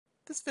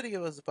This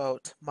video is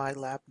about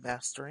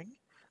MyLabMastering.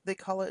 They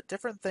call it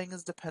different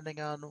things depending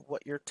on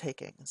what you're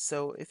taking.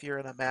 So if you're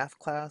in a math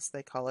class,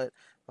 they call it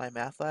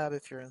MyMathLab.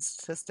 If you're in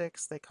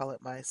statistics, they call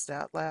it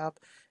MyStatLab.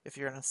 If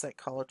you're in a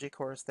psychology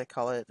course, they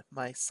call it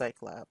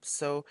MyPsychlab.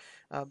 So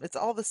it's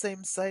all the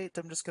same site.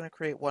 I'm just going to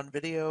create one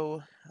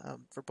video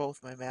for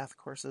both my math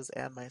courses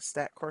and my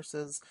stat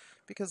courses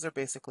because they're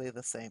basically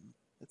the same.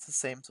 It's the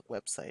same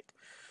website.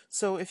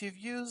 So if you've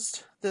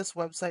used this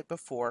website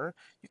before,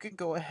 you can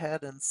go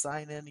ahead and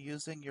sign in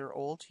using your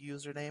old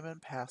username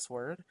and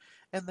password,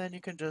 and then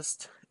you can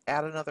just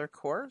add another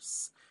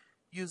course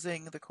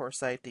using the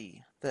course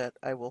ID that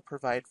I will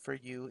provide for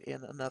you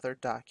in another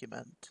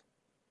document.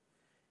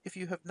 If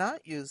you have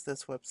not used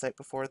this website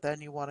before, then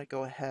you want to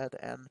go ahead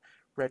and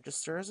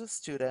register as a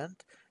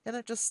student, and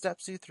it just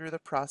steps you through the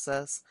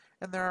process,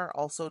 and there are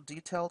also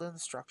detailed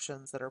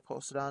instructions that are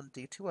posted on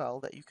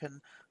D2L that you can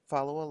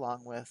follow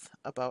along with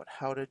about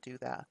how to do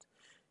that.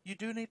 You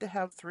do need to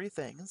have three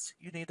things.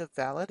 You need a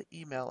valid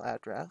email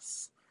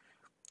address,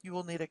 you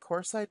will need a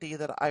course ID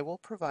that I will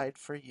provide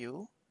for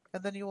you,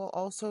 and then you will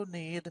also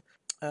need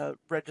a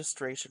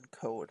registration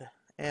code.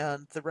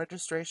 And the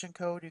registration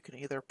code you can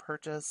either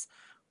purchase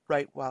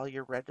right while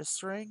you're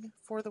registering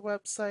for the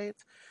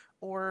website,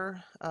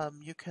 or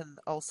you can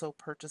also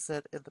purchase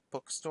it in the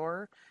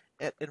bookstore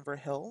at Inver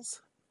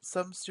Hills.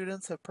 Some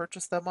students have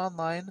purchased them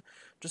online.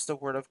 Just a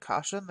word of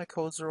caution, the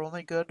codes are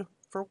only good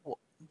for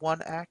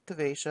one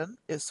activation.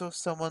 So if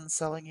someone's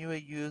selling you a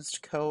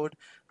used code,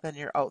 then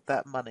you're out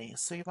that money.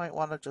 So you might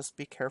want to just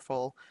be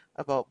careful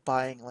about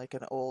buying like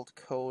an old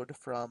code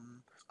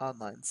from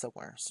online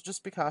somewhere. So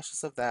just be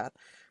cautious of that.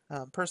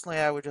 Personally,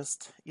 I would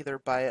just either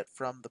buy it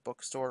from the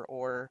bookstore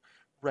or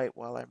right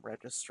while I'm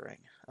registering.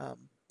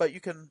 But you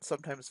can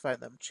sometimes find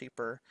them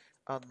cheaper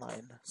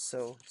online.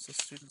 So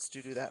students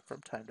do that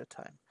from time to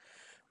time.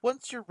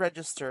 Once you're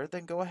registered,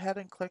 then go ahead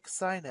and click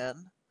sign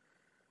in.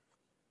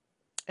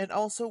 And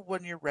also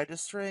when you're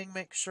registering,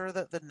 make sure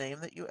that the name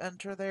that you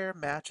enter there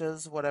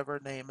matches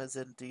whatever name is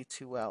in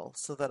D2L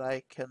so that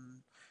I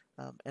can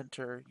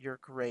enter your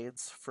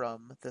grades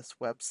from this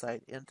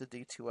website into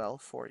D2L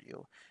for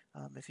you.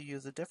 If you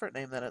use a different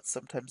name, then it's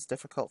sometimes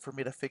difficult for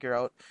me to figure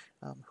out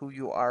who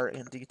you are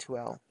in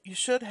D2L. You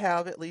should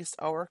have at least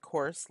our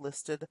course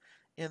listed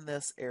in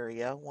this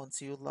area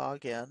once you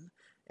log in.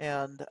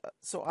 And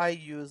so I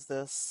use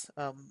this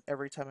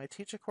every time I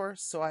teach a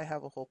course, so I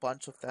have a whole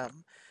bunch of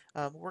them.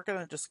 We're going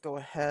to just go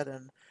ahead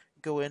and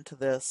go into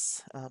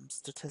this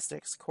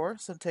statistics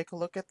course and take a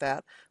look at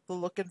that. The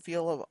look and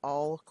feel of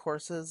all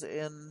courses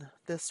in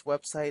this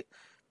website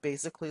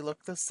basically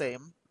look the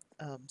same,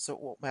 so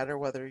it won't matter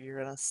whether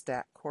you're in a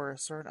stat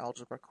course or an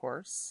algebra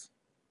course.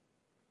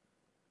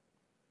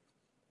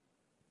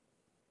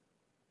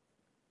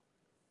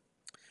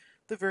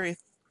 The very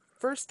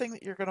first thing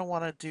that you're going to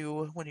want to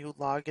do when you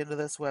log into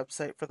this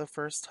website for the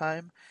first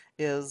time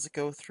is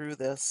go through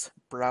this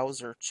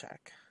browser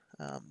check.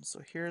 So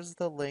here's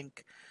the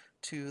link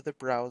to the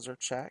browser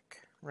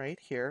check right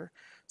here.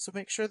 So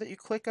make sure that you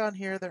click on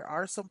here. There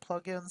are some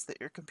plugins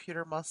that your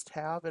computer must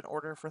have in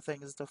order for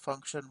things to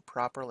function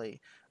properly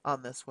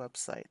on this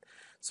website.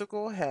 So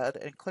go ahead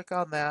and click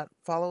on that,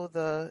 follow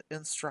the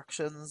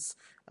instructions.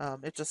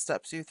 It just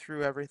steps you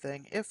through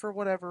everything. If for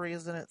whatever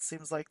reason it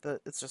seems like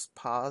it's just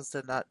paused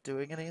and not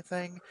doing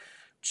anything,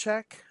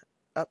 check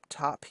up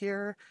top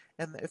here,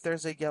 and if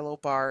there's a yellow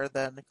bar,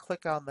 then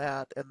click on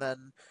that, and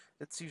then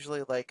it's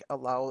usually like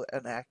allow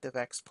an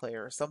ActiveX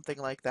player or something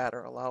like that,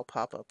 or allow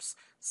pop-ups,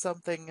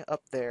 something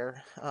up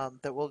there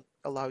that will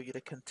allow you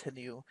to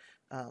continue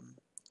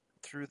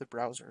through the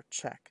browser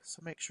check.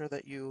 So make sure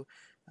that you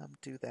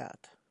do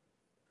that.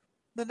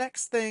 The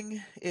next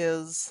thing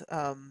is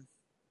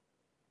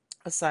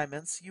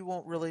assignments. You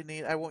won't really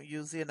need, I won't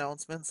use the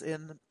announcements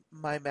in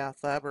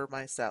MyMathLab or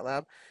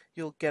MyStatLab.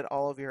 You'll get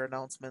all of your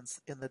announcements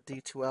in the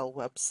D2L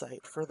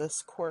website for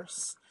this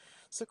course.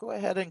 So go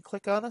ahead and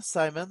click on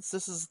assignments.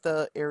 This is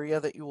the area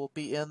that you will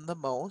be in the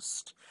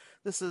most.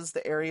 This is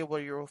the area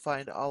where you will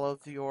find all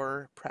of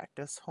your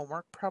practice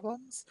homework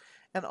problems,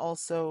 and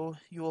also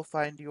you will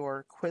find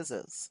your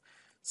quizzes.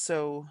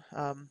 So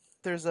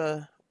there's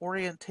a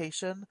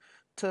orientation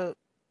to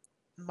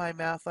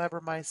MyMathLab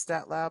or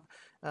MyStatLab.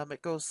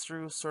 It goes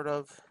through sort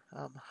of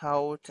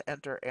how to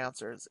enter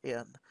answers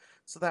in.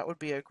 So that would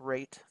be a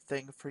great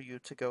thing for you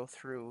to go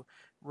through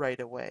right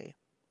away.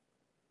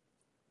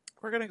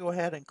 We're going to go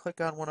ahead and click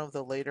on one of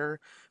the later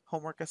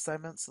homework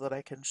assignments so that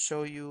I can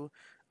show you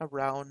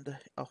around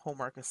a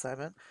homework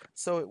assignment.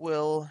 So it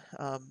will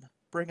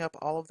bring up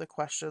all of the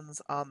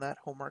questions on that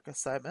homework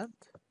assignment.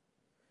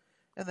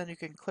 And then you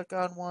can click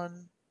on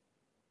one.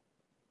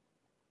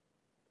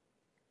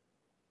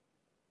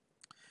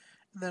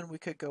 And then we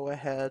could go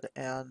ahead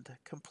and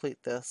complete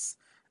this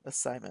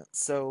assignment.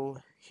 So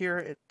here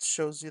it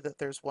shows you that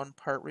there's one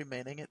part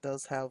remaining. It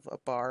does have a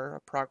bar, a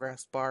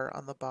progress bar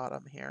on the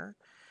bottom here.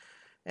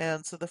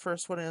 And so the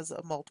first one is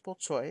a multiple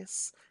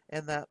choice,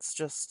 and that's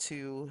just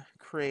to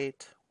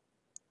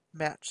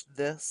match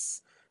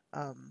this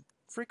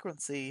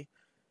frequency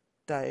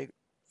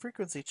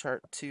frequency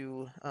chart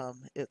to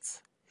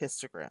its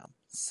histogram.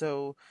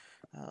 So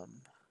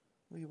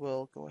we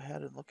will go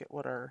ahead and look at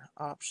what our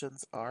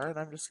options are, and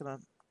I'm just going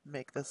to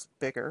make this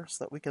bigger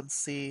so that we can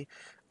see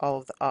all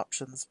of the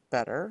options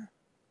better.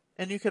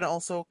 And you can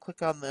also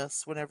click on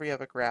this whenever you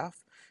have a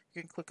graph.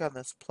 You can click on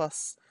this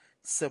plus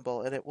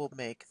symbol and it will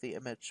make the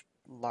image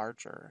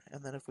larger.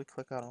 And then if we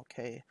click on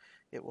OK,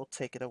 it will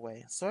take it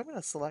away. So I'm going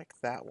to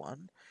select that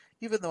one,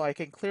 even though I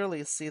can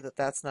clearly see that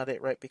that's not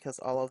it, right? Because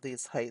all of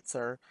these heights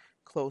are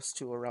close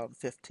to around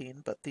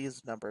 15, but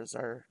these numbers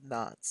are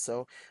not.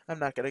 So I'm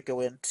not going to go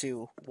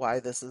into why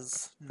this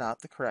is not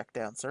the correct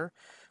answer,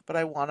 but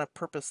I want to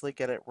purposely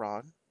get it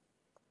wrong.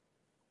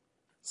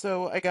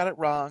 So I got it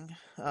wrong,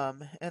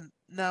 and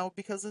now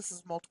because this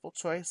is multiple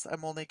choice,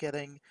 I'm only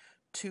getting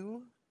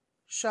 2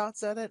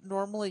 shots at it.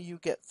 Normally you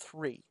get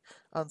 3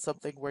 on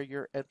something where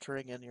you're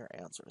entering in your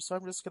answer. So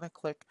I'm just going to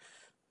click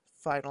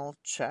final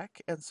check,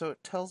 and so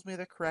it tells me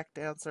the correct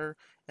answer,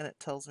 and it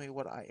tells me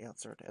what I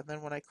answered. And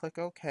then when I click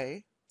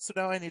OK, so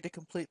now I need to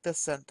complete this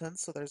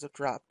sentence, so there's a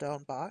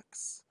drop-down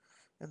box.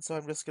 And so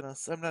I'm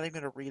not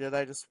even going to read it,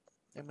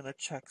 I'm going to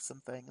check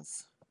some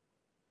things.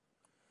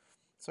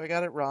 So I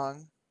got it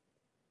wrong.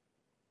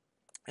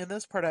 In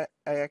this part, I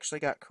actually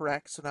got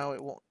correct, so now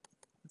it won't,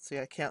 see,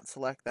 I can't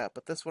select that,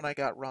 but this one I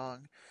got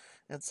wrong,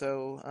 and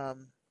so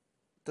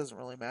it doesn't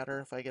really matter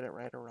if I get it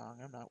right or wrong.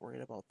 I'm not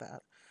worried about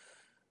that.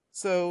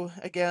 So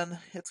again,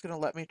 it's going to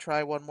let me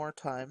try one more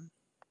time,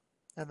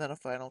 and then a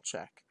final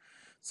check.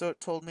 So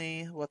it told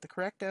me what the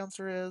correct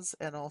answer is,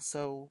 and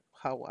also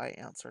how I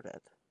answered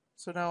it.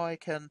 So now I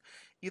can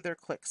either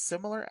click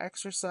similar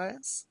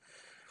exercise,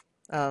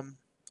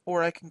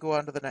 or I can go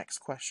on to the next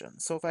question.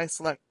 So if I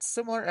select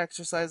similar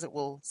exercise, it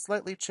will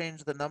slightly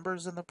change the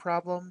numbers in the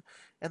problem,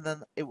 and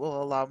then it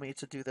will allow me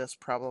to do this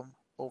problem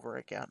over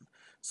again.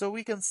 So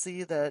we can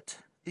see that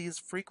these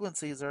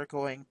frequencies are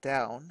going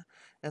down,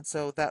 and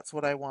so that's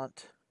what I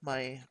want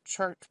my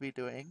chart to be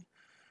doing.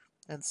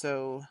 And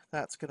so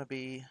that's going to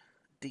be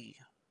D.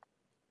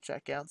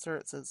 Check answer.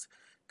 It says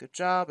good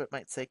job. It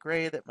might say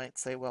great. It might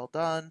say well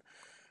done.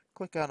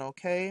 Click on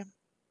OK.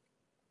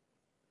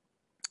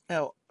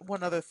 Now,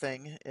 one other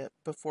thing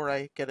before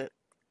I get it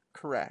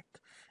correct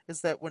is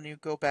that when you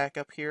go back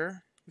up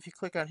here, if you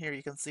click on here,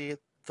 you can see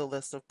the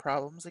list of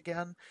problems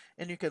again,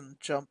 and you can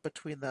jump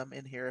between them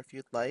in here if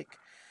you'd like.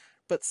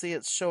 But see,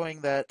 it's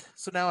showing that,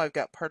 so now I've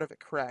got part of it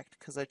correct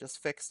because I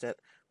just fixed it,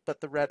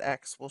 but the red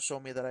X will show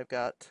me that I've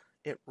got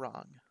it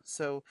wrong.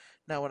 So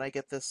now when I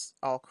get this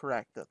all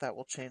correct, that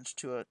will change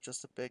to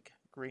just a big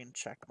green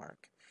check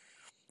mark.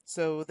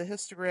 So the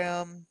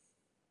histogram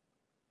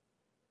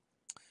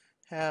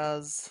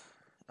has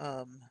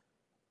a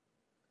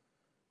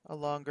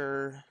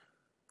longer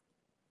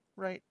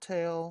right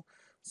tail,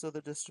 so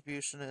the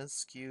distribution is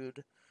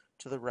skewed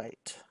to the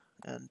right.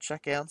 And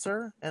check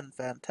answer, and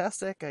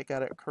fantastic, I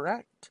got it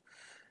correct.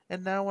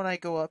 And now when I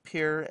go up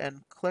here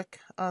and click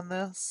on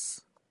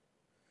this,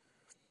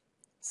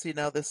 see,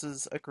 now this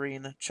is a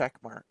green check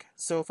mark.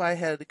 So if I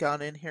had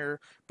gone in here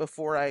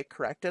before I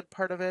corrected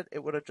part of it,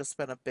 it would have just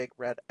been a big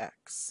red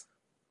X.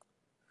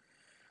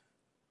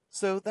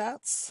 So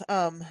that's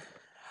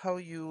how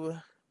you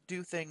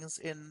do things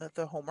in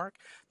the homework.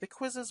 The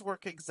quizzes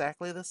work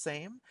exactly the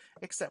same,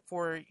 except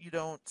for you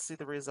don't see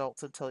the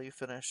results until you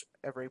finish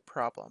every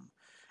problem.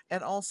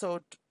 And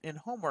also in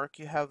homework,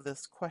 you have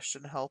this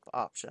question help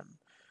option.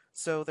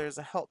 So there's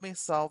a help me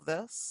solve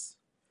this.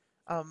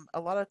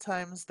 A lot of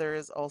times there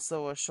is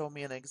also a show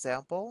me an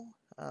example.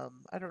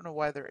 I don't know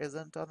why there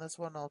isn't on this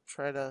one. I'll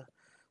try to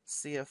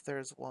see if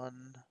there's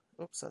one.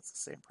 Oops, that's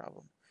the same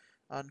problem.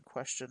 On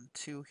question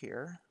 2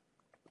 here.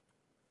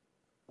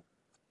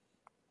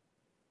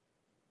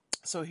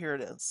 So here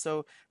it is.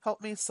 So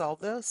help me solve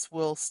this.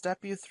 We'll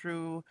step you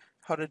through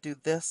how to do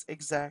this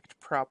exact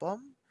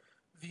problem.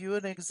 View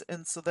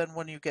and so then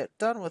when you get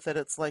done with it,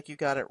 it's like you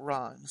got it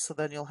wrong. So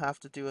then you'll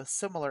have to do a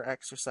similar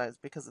exercise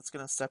because it's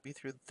going to step you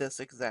through this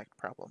exact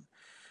problem.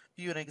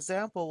 View an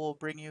example will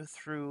bring you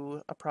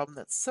through a problem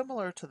that's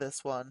similar to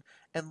this one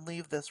and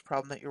leave this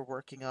problem that you're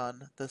working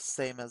on the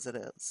same as it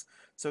is.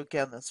 So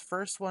again, this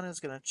first one is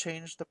going to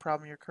change the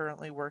problem you're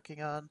currently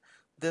working on.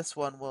 This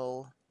one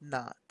will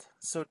not.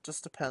 So it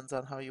just depends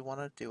on how you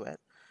want to do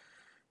it.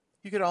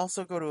 You could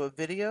also go to a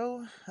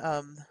video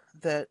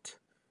that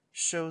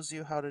shows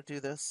you how to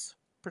do this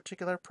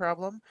particular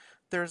problem.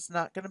 There's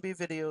not going to be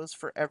videos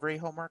for every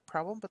homework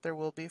problem, but there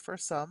will be for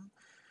some.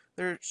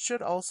 There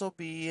should also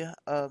be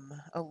a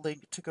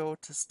link to go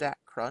to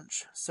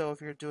StatCrunch. So if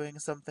you're doing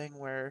something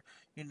where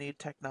you need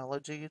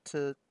technology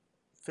to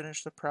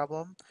finish the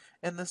problem,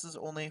 and this is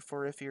only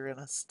for if you're in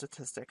a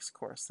statistics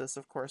course. This,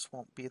 of course,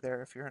 won't be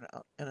there if you're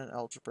in an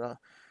algebra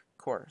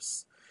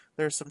course.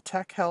 There's some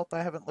tech help.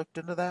 I haven't looked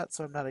into that,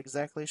 so I'm not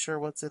exactly sure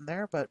what's in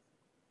there, but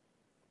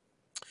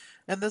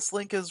and this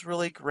link is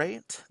really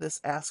great,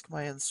 this Ask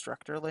My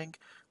Instructor link.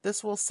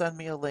 This will send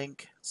me a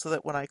link so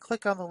that when I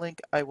click on the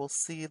link, I will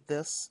see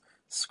this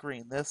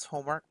screen, this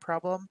homework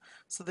problem,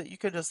 so that you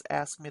can just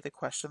ask me the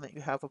question that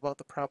you have about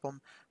the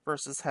problem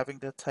versus having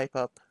to type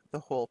up the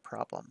whole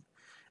problem.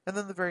 And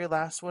then the very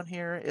last one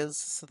here is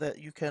so that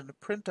you can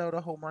print out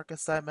a homework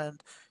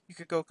assignment. You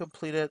could go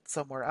complete it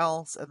somewhere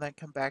else and then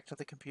come back to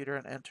the computer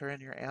and enter in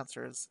your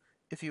answers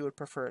if you would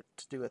prefer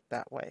to do it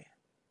that way.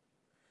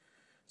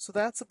 So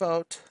that's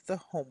about the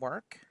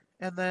homework.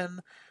 And then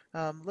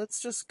let's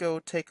just go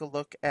take a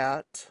look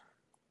at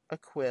a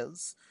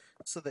quiz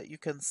so that you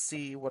can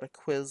see what a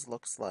quiz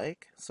looks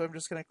like. So I'm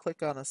just going to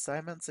click on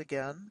assignments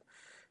again,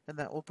 and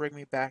that will bring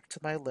me back to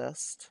my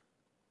list.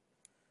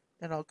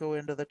 And I'll go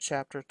into the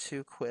Chapter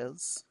 2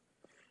 quiz,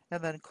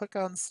 and then click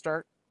on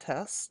Start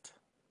Test.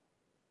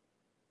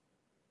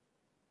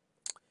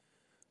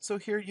 So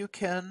here you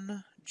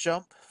can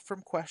jump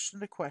from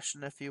question to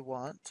question if you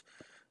want.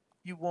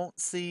 You won't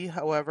see,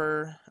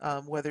 however,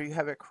 whether you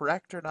have it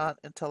correct or not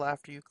until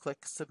after you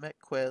click Submit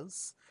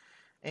Quiz.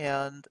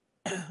 And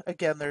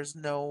again, there's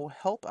no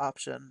help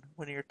option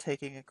when you're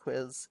taking a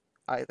quiz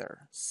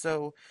either.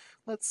 So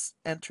let's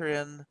enter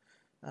in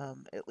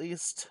at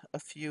least a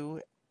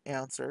few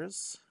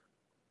answers.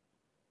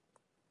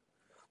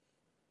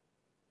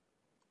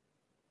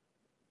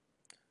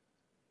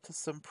 To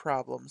some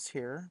problems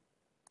here.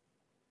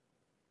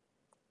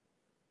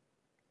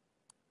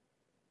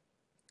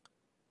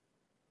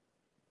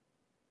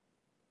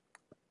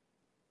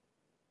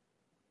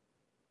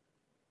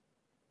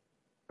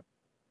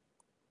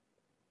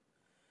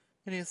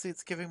 And you see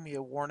it's giving me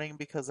a warning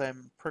because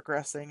I'm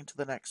progressing to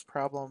the next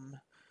problem,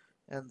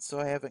 and so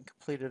I haven't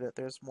completed it.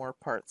 There's more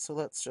parts. So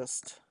let's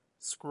just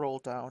scroll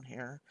down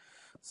here.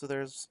 So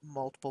there's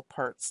multiple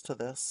parts to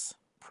this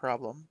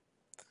problem.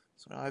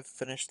 So now I've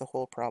finished the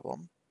whole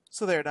problem.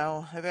 So there,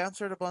 now I've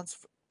answered a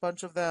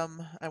bunch of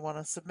them. I want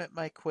to submit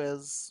my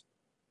quiz.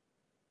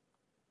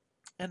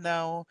 And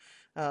now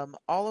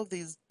all of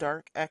these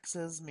dark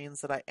X's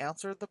means that I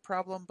answered the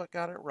problem but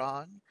got it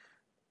wrong.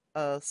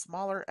 A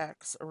smaller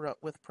X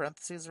with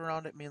parentheses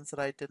around it means that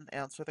I didn't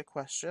answer the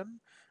question.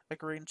 A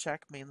green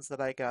check means that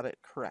I got it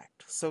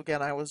correct. So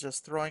again, I was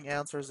just throwing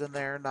answers in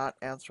there, not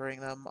answering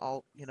them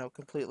all,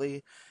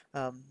 completely,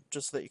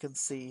 just so that you can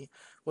see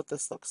what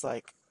this looks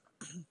like.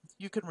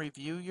 You can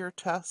review your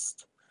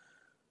test.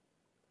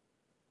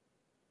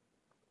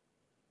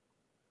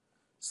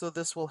 So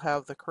this will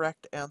have the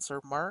correct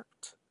answer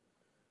marked.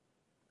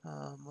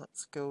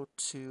 Let's go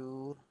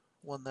to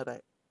one that I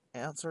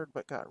answered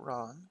but got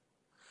wrong.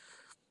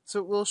 So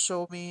it will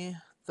show me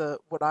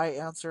what I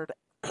answered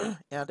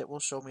and it will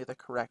show me the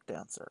correct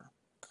answer.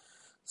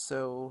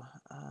 So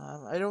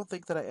I don't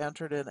think that I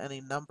entered in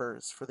any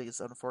numbers for these,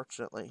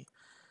 unfortunately.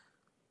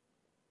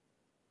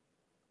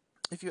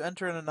 If you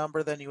enter in a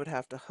number, then you would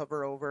have to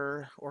hover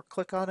over or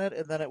click on it,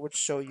 and then it would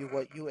show you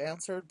what you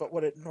answered, but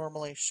what it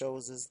normally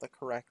shows is the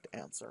correct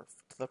answer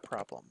to the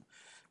problem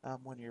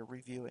when you're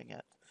reviewing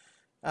it.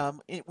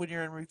 When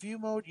you're in review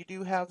mode, you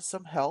do have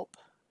some help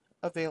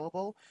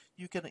available.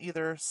 You can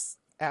either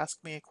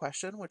ask me a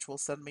question, which will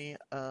send me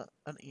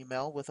an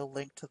email with a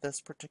link to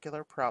this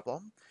particular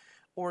problem,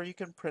 or you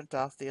can print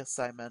off the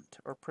assignment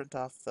or print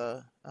off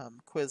the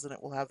quiz and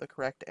it will have the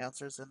correct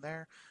answers in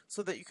there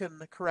so that you can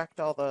correct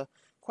all the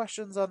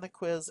questions on the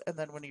quiz, and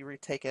then when you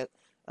retake it,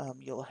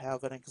 you'll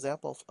have an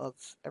example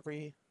of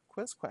every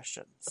quiz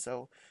question.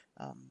 So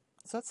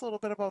that's a little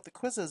bit about the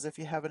quizzes. If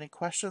you have any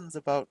questions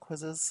about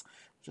quizzes,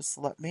 just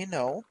let me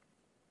know.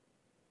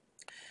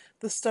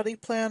 The study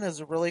plan is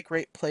a really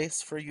great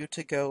place for you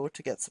to go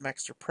to get some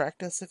extra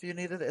practice if you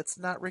need it. It's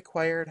not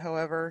required,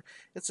 however.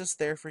 It's just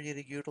there for you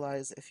to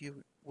utilize if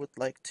you would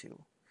like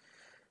to.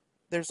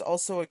 There's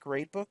also a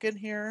gradebook in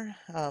here.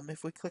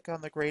 If we click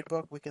on the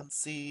gradebook, we can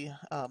see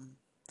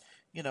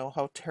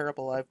how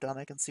terrible I've done.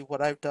 I can see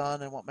what I've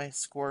done and what my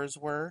scores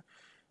were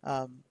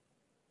on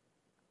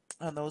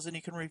those, and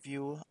you can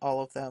review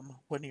all of them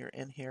when you're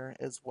in here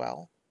as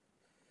well.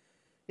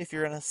 If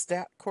you're in a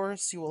stat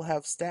course, you will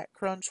have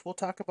StatCrunch. We'll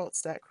talk about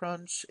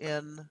StatCrunch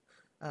in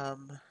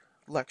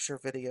lecture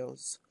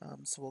videos,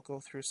 so we'll go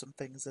through some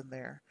things in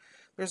there.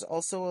 There's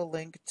also a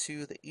link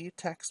to the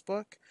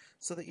e-textbook.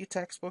 So the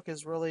e-textbook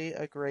is really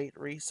a great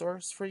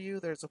resource for you.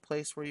 There's a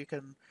place where you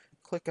can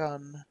click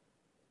on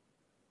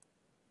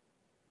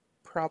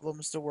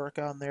problems to work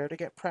on there to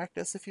get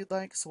practice if you'd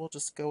like. So we'll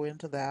just go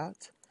into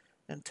that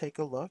and take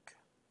a look.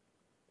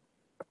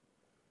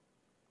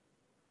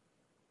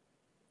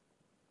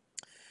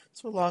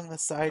 So along the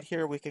side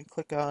here, we can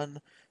click on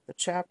the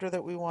chapter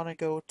that we want to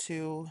go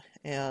to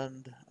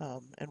and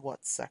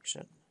what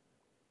section.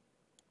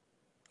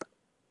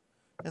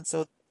 And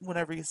so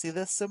whenever you see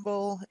this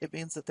symbol, it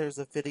means that there's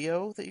a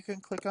video that you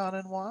can click on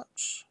and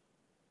watch.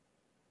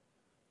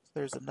 So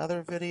there's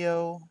another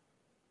video.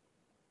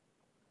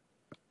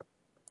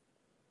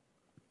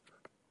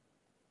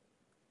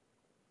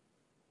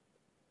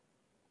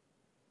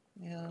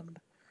 And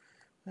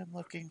I'm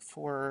looking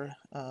for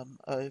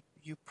a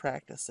You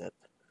Practice It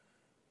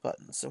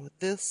button. So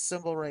this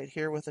symbol right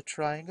here with a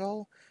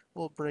triangle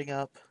will bring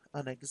up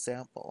an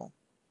example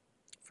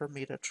for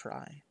me to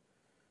try.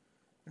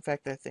 In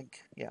fact, I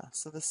think, yeah,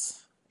 so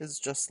this is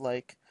just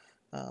like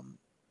a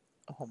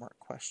homework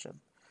question.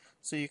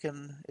 So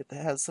it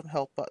has some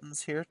help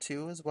buttons here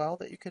too as well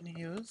that you can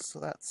use. So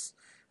that's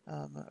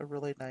a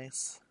really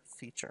nice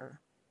feature.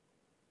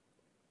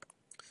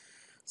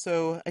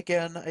 So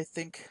again, I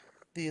think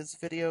these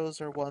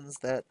videos are ones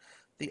that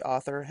the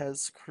author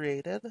has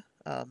created.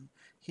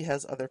 He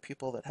has other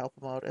people that help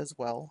him out as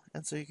well,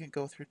 and so you can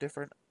go through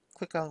different,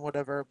 click on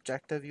whatever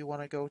objective you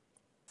want to go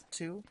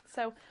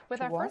So with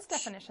to our first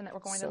watch. definition that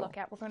we're going to So, look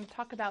at, we're going to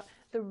talk about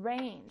the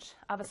range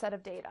of a set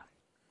of data.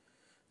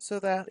 so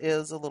that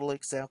is a little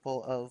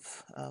example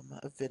of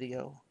a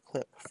video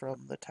clip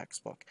from the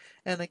textbook.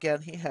 And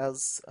again, he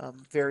has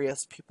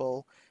various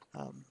people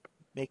um,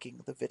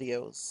 making the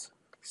videos.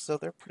 So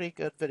they're pretty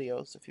good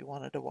videos if you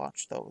wanted to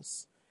watch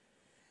those.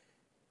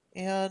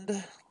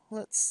 And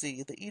let's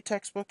see, the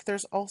e-textbook,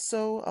 there's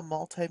also a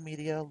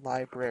multimedia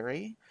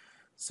library.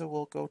 So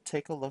we'll go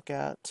take a look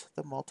at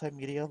the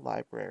multimedia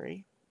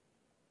library.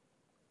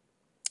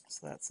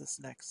 So that's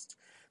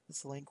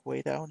this link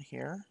way down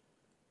here.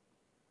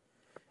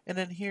 And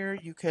in here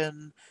you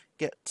can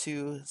get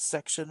to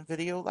section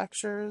video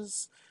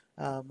lectures.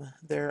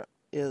 There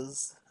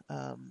is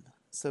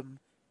some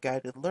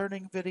guided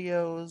learning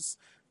videos.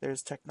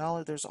 There's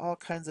technology. There's all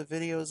kinds of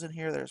videos in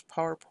here. There's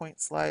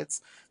PowerPoint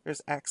slides.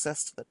 There's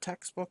access to the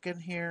textbook in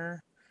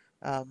here.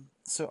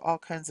 So all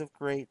kinds of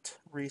great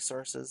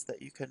resources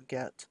that you can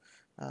get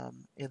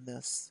in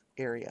this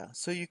area.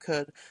 So you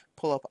could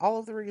pull up all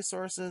of the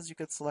resources. You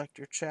could select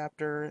your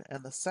chapter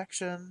and the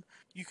section.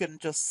 You can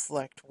just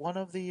select one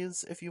of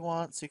these if you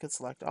want, so you can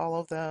select all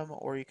of them,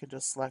 or you can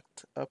just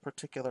select a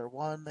particular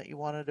one that you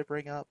wanted to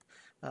bring up.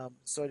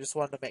 So I just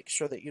wanted to make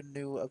sure that you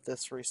knew of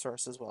this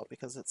resource as well,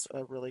 because it's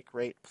a really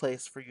great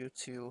place for you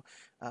to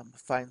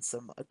find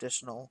some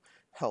additional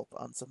help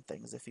on some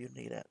things if you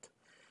need it.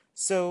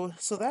 So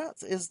that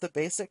is the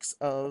basics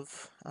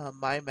of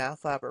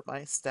MyMathLab or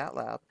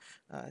MyStatLab.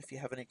 If you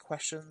have any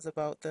questions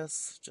about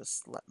this,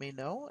 just let me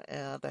know,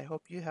 and I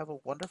hope you have a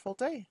wonderful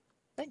day.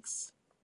 Thanks.